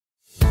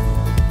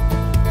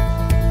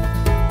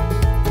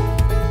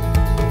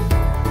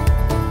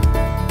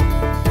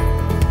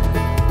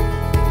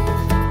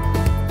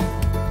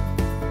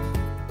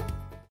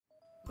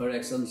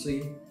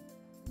Excellency,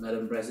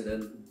 Madam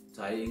President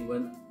Tsai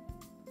Ing-wen,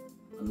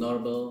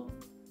 Honorable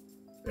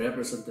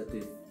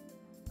Representative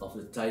of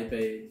the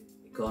Taipei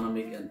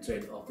Economic and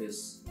Trade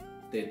Office,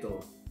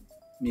 TETO,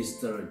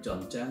 Mr.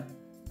 John Chan,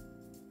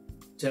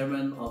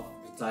 Chairman of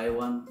the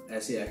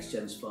Taiwan-Asia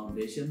Exchange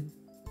Foundation,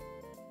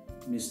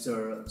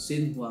 Mr.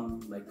 Xin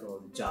Huang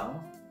Michael Zhao,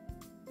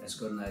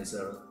 as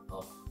organizer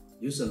of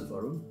Yushan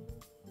Forum,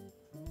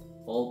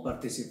 all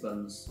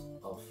participants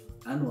of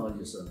Annual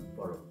Yushan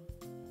Forum.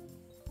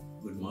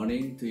 Good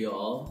morning to you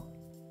all.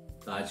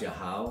 大家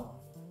好，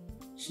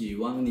希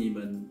望你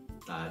们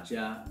大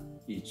家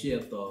一切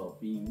都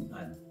平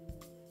安。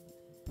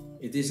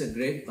It is a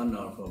great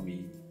honor for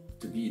me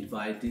to be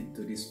invited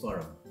to this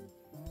forum.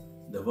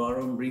 The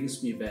forum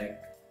brings me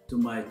back to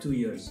my 2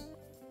 years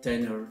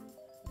tenure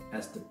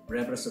as the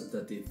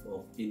representative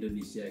of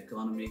Indonesia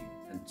Economic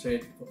and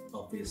Trade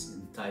Office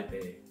in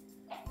Taipei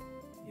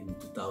in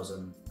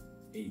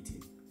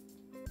 2018.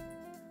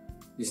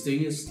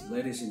 Distinguished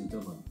ladies and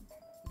gentlemen,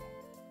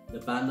 the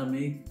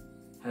pandemic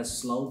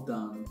has slowed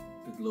down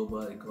the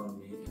global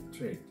economy and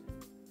trade.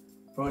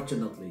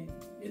 Fortunately,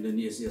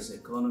 Indonesia's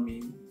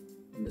economy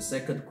in the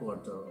second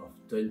quarter of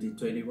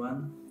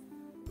 2021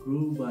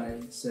 grew by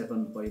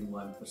 7.1%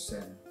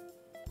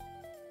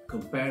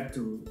 compared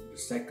to the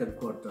second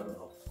quarter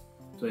of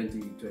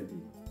 2020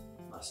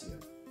 last year.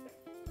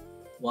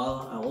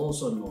 While I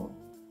also note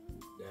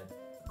that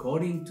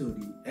according to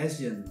the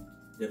Asian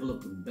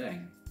Development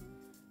Bank,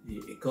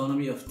 the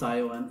economy of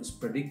Taiwan is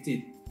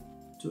predicted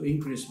to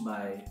increase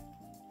by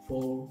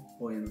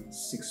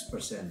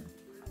 4.6%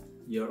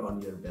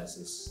 year-on-year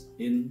basis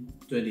in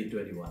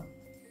 2021.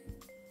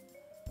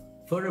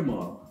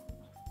 Furthermore,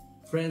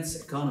 French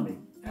Economic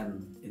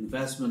and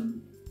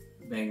Investment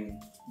Bank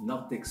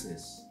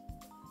Notixis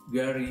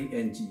Gary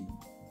Ng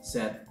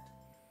said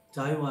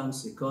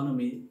Taiwan's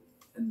economy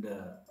in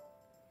the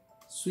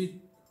sweet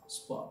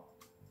spot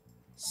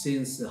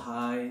since the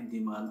high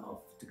demand of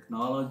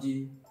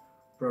technology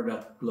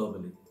product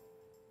globally.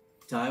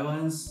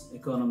 Taiwan's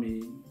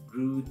economy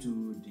grew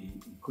to the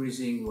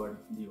increasing world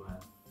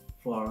demand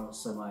for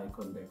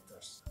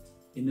semiconductors.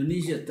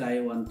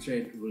 Indonesia-Taiwan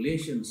trade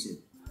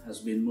relationship has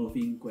been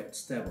moving quite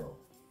stable.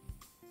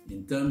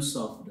 In terms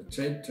of the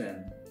trade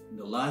trend, in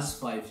the last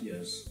 5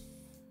 years,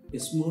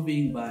 it's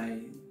moving by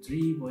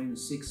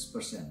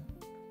 3.6%.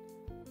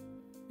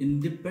 In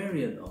the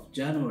period of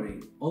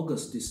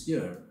January-August this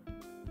year,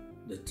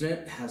 the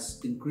trade has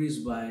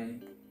increased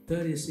by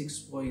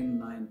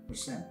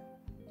 36.9%,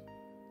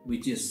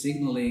 which is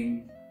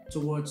signaling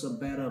towards a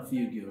better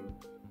figure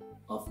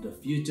of the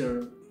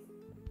future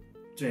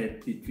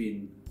trade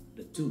between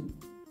the two.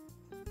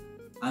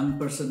 I'm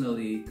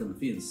personally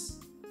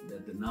convinced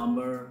that the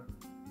number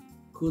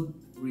could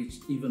reach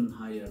even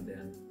higher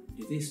than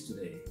it is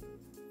today.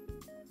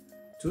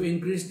 To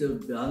increase the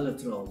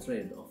bilateral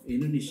trade of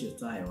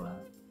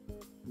Indonesia-Taiwan,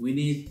 we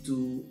need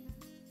to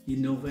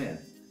innovate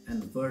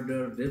and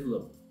further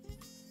develop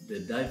the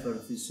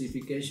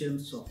diversification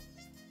of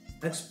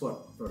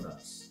export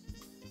products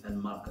and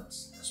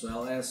markets, as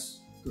well as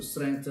to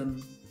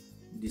strengthen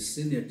the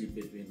synergy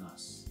between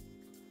us.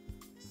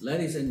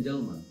 Ladies and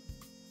gentlemen,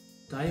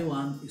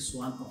 Taiwan is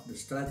one of the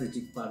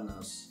strategic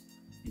partners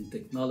in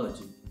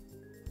technology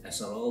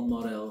as a role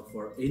model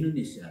for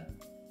Indonesia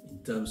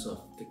in terms of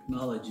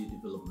technology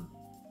development.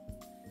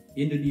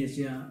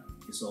 Indonesia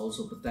is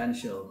also a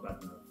potential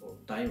partner for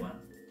Taiwan,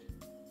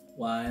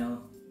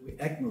 while we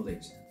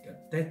acknowledge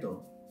that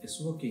TETO is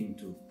working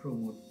to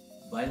promote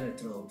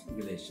bilateral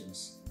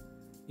relations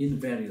in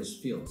various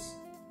fields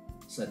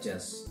such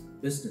as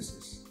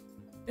businesses,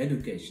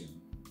 education,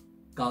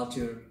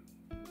 culture,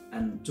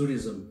 and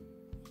tourism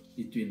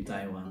between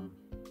Taiwan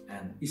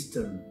and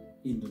Eastern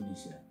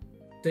Indonesia.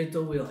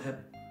 TETO will help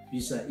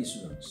visa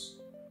issuance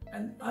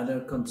and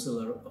other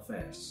consular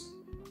affairs,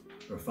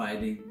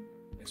 providing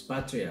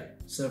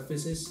expatriate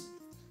services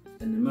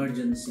and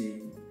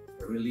emergency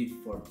relief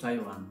for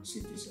Taiwan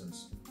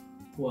citizens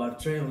who are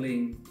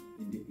traveling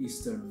in the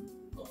eastern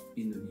of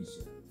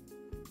Indonesia.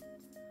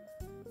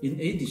 In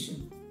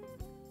addition,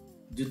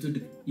 due to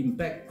the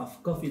impact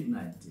of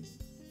COVID-19,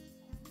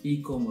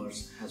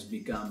 e-commerce has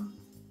become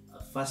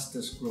a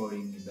fastest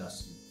growing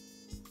industry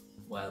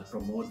while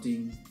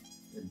promoting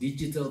the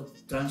digital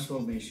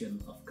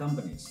transformation of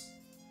companies.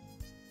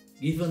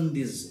 Given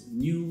this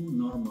new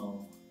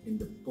normal in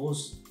the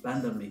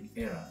post-pandemic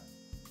era,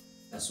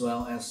 as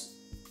well as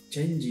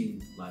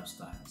changing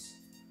lifestyles,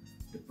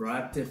 the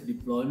proactive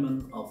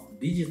deployment of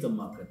digital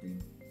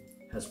marketing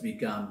has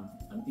become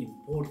an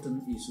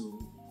important issue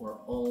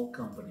for all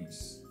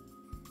companies.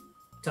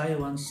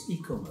 Taiwan's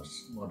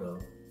e-commerce model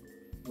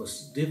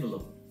was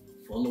developed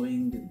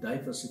following the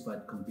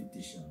diversified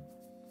competition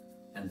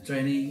and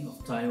training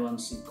of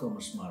Taiwan's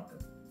e-commerce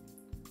market,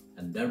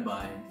 and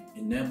thereby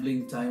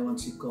enabling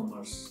Taiwan's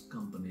e-commerce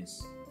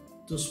companies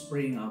to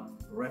spring up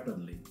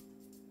rapidly.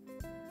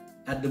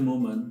 At the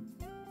moment,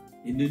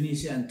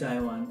 Indonesia and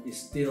Taiwan is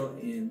still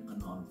in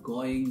an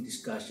ongoing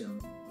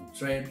discussion on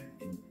trade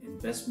and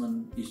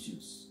investment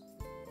issues.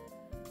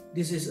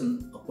 This is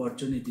an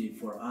opportunity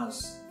for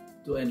us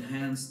to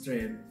enhance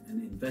trade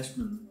and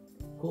investment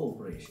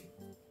cooperation.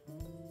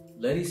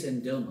 Ladies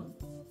and gentlemen,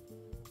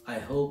 I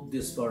hope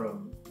this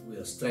forum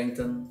will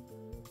strengthen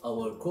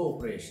our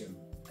cooperation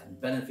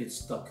and benefit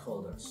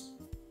stockholders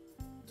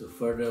to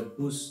further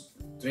boost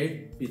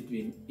trade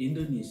between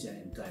Indonesia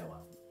and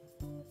Taiwan.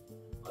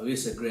 I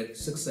wish a great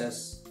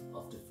success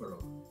of the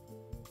forum.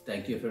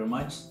 Thank you very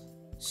much.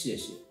 谢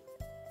谢。